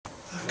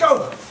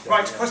Go!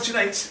 Right, question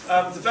 8,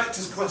 the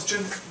vectors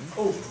question.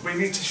 Oh, we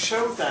need to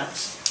show that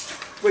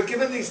we're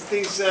given these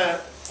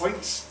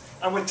points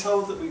and we're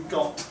told that we've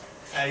got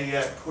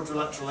a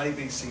quadrilateral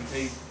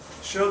ABCD.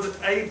 Show that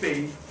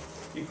AB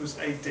equals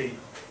AD.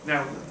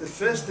 Now, the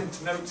first thing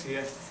to note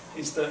here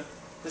is that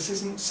this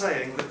isn't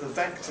saying that the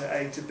vector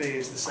A to B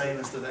is the same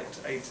as the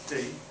vector A to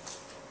D,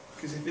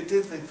 because if it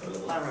did, they'd put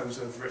little arrows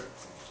over it.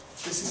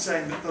 This is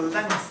saying that the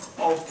length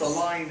of the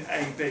line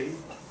AB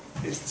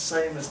is the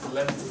same as the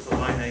length of the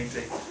line AD.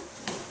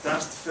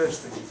 That's the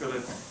first thing you've got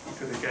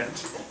to get.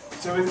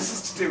 So this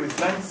is to do with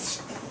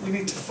lengths. We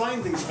need to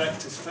find these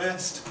vectors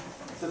first.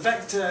 The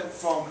vector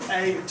from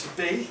A to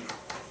B.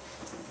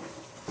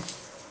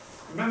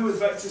 Remember with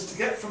vectors, to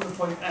get from the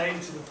point A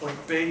to the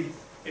point B,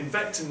 in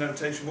vector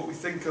notation, what we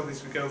think of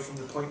is we go from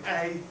the point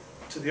A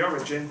to the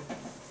origin,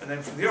 and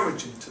then from the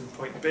origin to the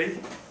point B.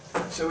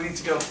 So we need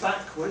to go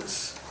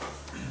backwards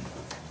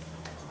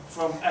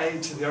from A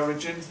to the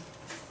origin,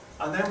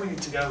 and then we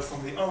need to go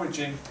from the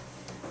origin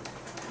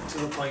to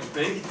the point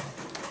B.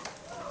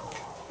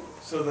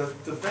 So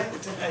the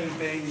vector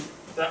AB,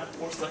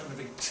 what's that going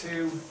to be?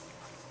 2,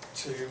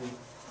 2,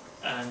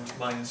 and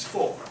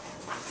 -4.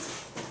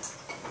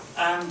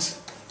 And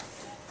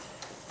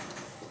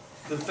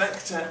the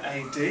vector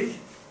AD,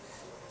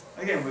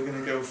 again we're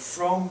going to go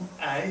from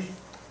A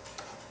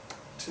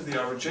to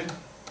the origin,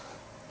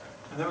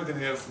 and then we're going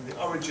to go from the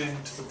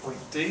origin to the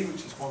point D,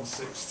 which is 1,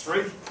 6,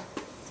 3.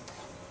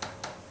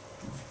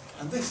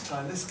 And this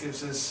time this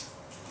gives us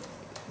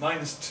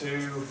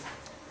 -2,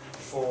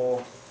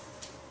 4,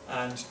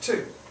 and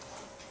 2.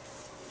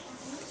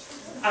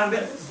 And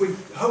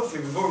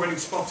hopefully we've already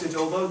spotted,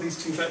 although these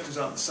two vectors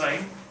aren't the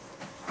same,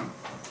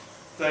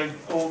 they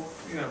all,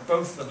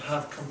 both of them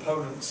have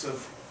components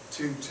of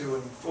 2, 2,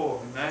 and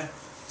 4 in there.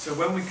 So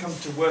when we come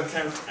to work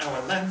out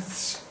our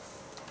lengths,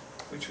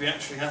 which we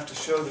actually have to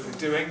show that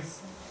we're doing,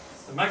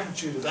 the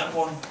magnitude of that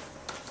one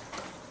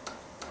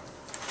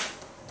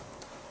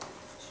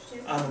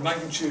and the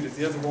magnitude of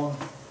the other one,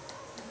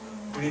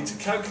 we need to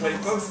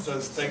calculate both of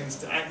those things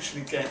to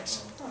actually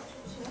get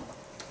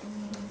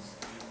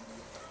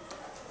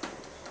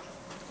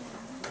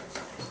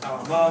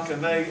our mark.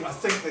 And I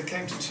think they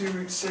came to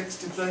 2√6,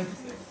 did they?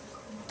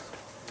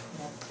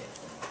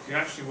 You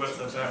actually work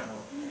those out.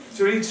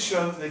 So we need to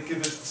show that they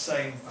give us the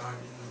same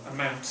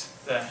amount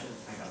there.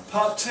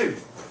 Part 2.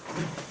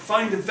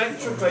 Find a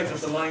vector equation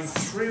of the line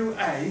through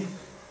A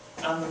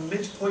and the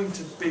midpoint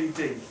of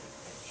BD.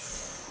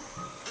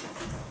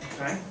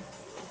 Okay.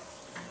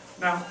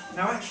 Now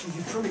actually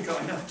you've probably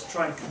got enough to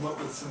try and come up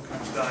with some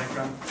kind of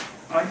diagram.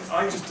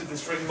 I just did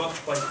this very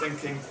much by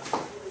thinking,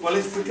 well,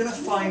 if we're going to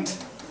find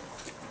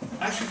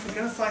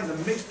the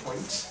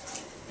midpoint,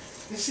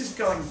 this is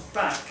going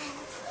back.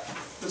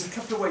 There's a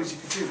couple of ways you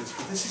could do this,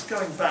 but this is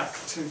going back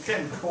to,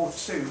 again, core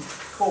 2,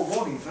 core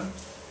 1 even,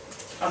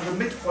 and the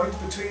midpoint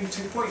between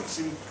 2 points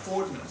in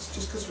coordinates.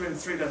 Just because we're in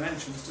 3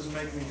 dimensions doesn't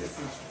make any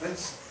difference with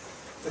this.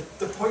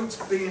 The points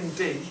B and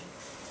D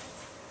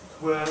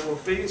were, well,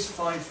 B is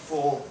 5,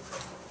 4,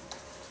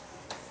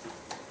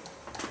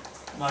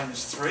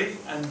 -3,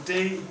 and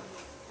D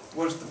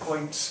was the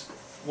point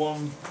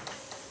 1,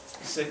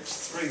 6,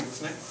 3,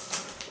 wasn't it?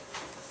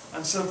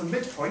 And so the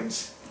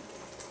midpoint,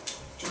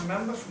 do you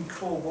remember from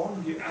core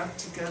 1, you add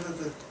together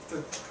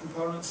the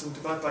components and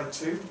divide by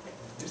 2?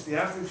 It's the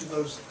average of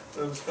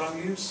those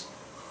values.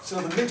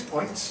 So the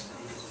midpoint,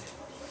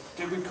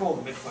 did we call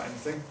the midpoint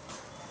anything?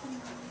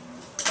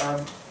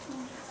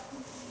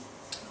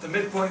 The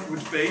midpoint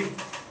would be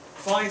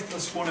 5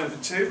 plus 1 over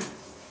 2,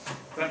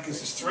 that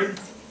gives us 3.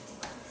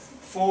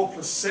 4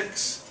 plus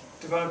 6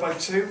 divided by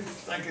 2,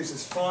 that gives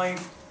us 5.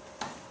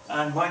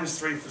 And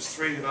 -3 plus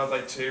 3 divided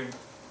by 2,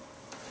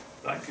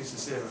 that gives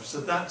us 0. So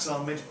that's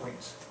our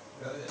midpoint.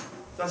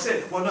 That's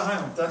it. Well, no, hang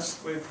on. That's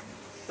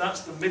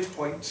the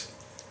midpoint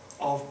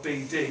of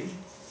BD.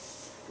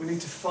 We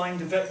need to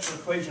find a vector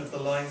equation of the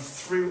line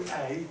through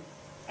A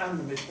and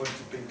the midpoint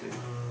of BD.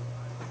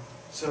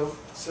 So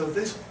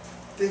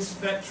this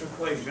vector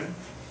equation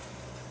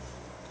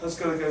has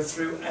got to go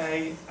through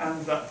A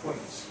and that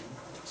point.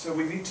 So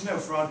we need to know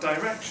for our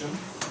direction,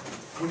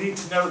 we need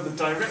to know the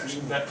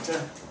direction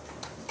vector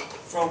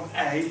from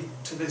A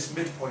to this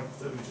midpoint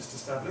that we just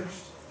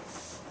established.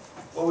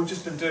 Well, we've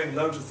just been doing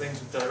loads of things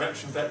with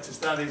direction vectors.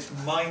 That is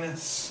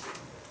minus,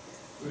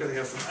 we're going to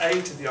go from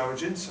A to the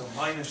origin, so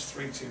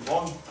 -3, 2,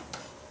 1,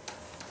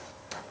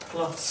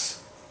 plus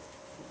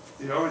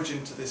the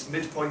origin to this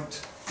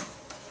midpoint,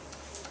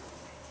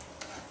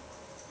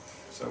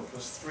 so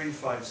plus 3,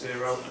 5,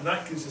 0, and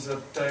that gives us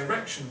a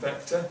direction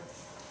vector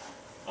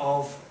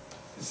of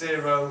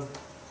 0,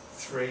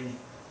 3,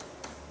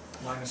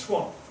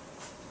 -1.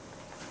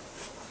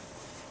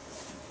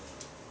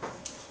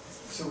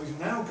 So we've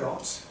now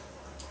got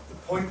the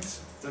point,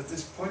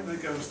 this point that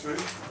it goes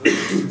through,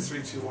 2,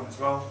 3, 2, 1 as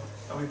well,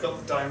 and we've got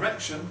the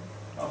direction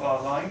of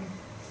our line.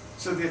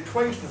 So the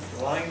equation of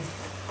the line,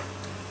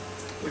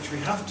 which we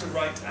have to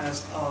write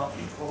as R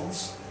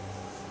equals,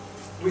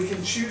 we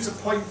can choose a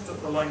point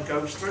that the line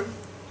goes through.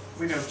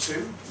 we know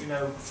 2, we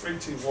know 3,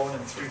 2, 1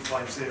 and 3,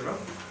 5, 0.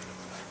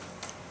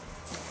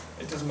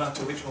 It doesn't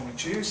matter which one we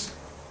choose,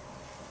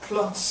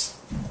 plus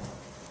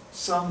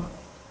some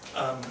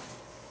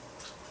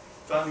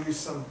value,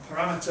 some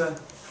parameter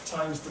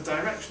times the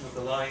direction of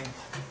the line,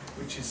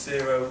 which is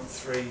 0,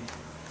 3,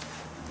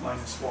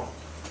 minus 1.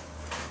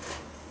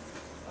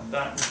 And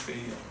that would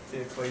be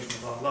the equation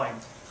of our line.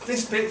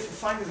 This bit, for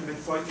finding the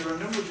midpoint, there are a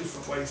number of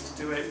different ways to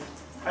do it.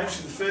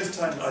 Actually, the first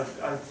time I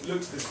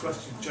looked at this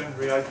question in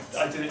January, I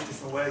did it a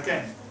different way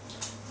again.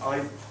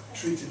 I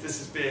treated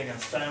this as being I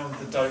found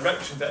the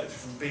direction vector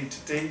from B to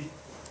D,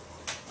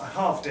 I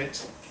halved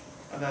it,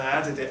 and then I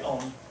added it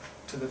on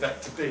to the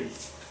vector B.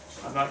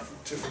 And that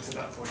took me to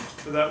that point.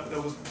 But that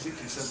wasn't a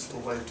particularly sensible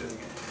way of doing it.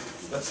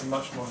 That's a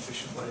much more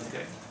efficient way of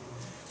getting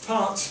it.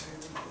 Part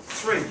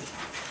 3.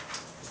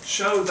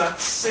 Show that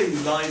C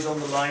lies on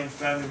the line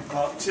found in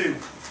part 2.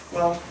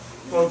 Well,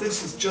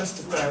 this is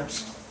just about,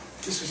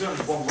 this was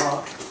only 1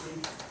 mark.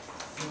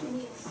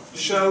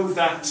 Show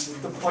that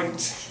the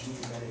point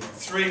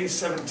 3,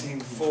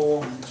 17,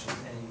 4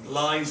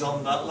 lies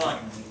on that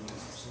line.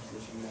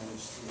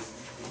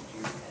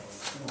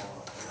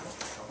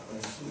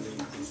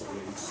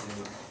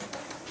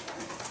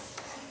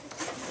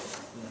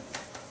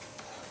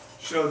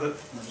 So that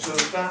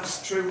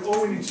that's true.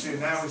 All we need to do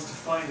now is to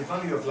find a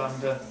value of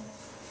lambda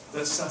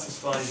that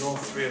satisfies all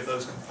 3 of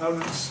those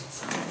components.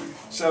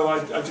 So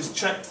I just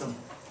checked them.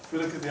 If we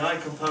look at the I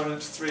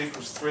component, 3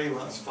 equals 3,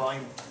 well that's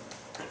fine.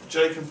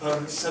 J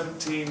component,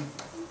 17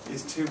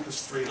 is 2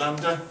 plus 3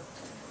 lambda.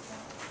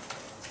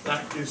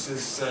 That gives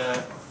us,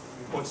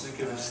 what does it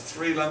give us?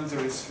 3 lambda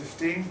is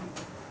 15,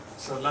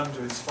 so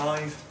lambda is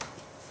 5.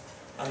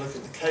 And look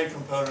at the K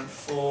component,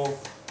 4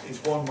 is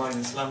 1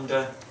 minus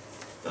lambda.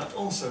 That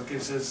also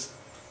gives us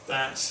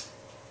that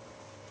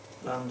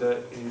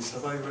lambda is,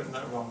 have I written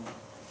that wrong?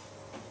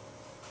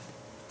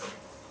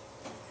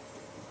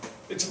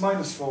 It's a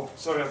minus 4.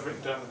 Sorry, I've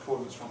written down the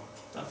coordinates wrong.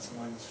 That's a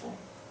minus 4.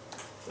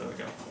 There we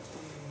go.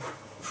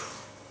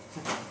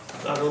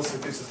 That also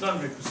gives us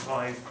lambda equals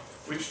 5,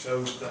 which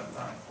shows that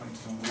that point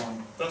is on the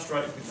line. That's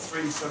right, it's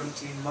 3,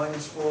 17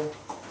 minus 4.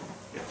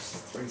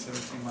 Yes, 3,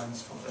 17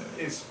 minus 4. There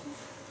it is.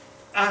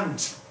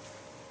 And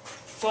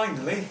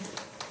finally,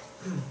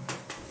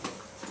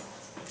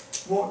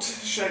 what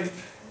shape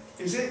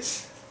is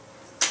it?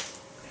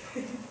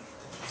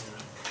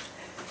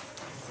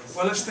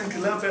 Well, let's think a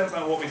little bit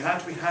about what we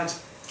had. We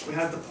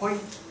had the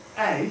point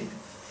A,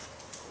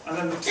 and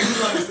then the 2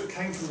 lines that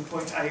came from the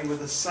point A were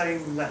the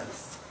same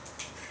length.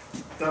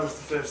 That was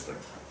the first thing.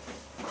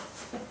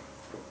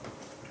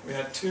 We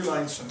had 2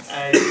 lines from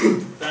A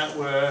that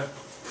were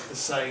the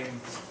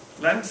same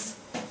length,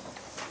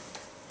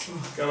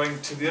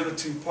 going to the other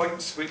 2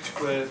 points, which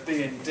were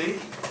B and D.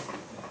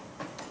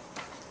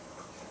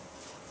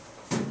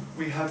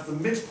 We have the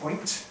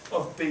midpoint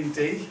of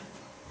BD,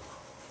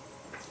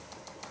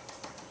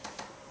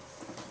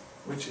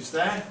 which is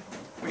there.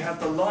 We have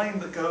the line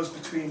that goes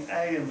between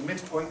A and the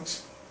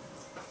midpoint,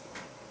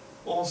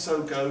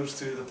 also goes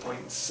through the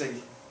point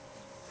C.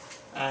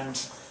 And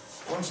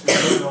once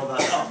we've done all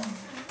that up,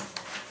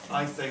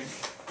 I think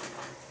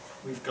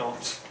we've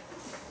got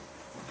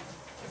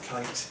a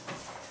kite.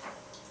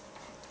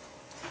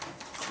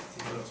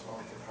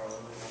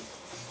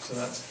 So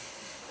that's,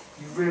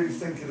 you really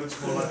think it looks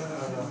more like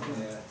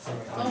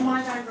Oh,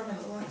 my diagram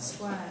looked like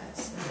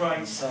squares.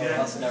 Right, So yeah.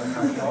 that's never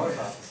kind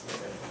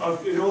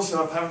of It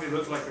also apparently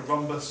looked like a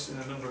rhombus in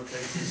a number of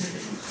cases.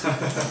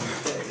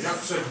 Jack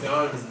said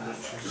diamond.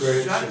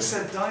 Jack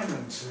said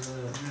diamond.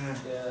 Yeah.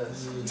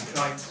 Yes. It's a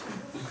kite.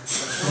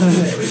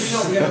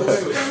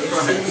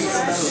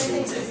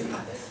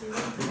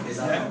 Is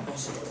that not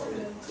possible?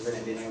 So then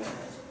it'd be an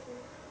overhead?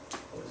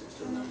 Or is it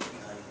still not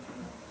okay?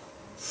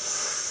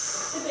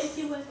 But if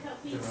you work out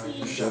BC and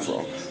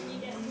you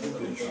get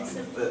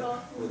But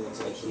with it,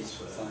 it's easy to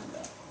find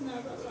that. No,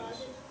 that's what I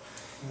did.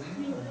 No,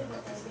 you know what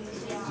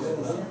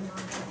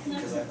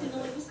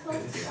it was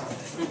called?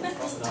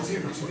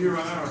 Did you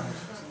run out?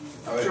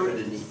 I wrote it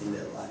underneath in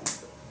little lines.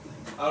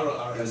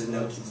 There was a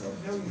note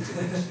No, you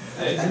didn't.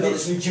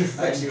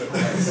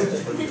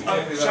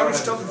 Shall we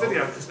stop the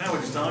video? Because now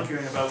we're just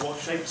arguing about what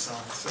shapes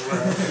are. So,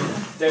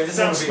 There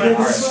sounds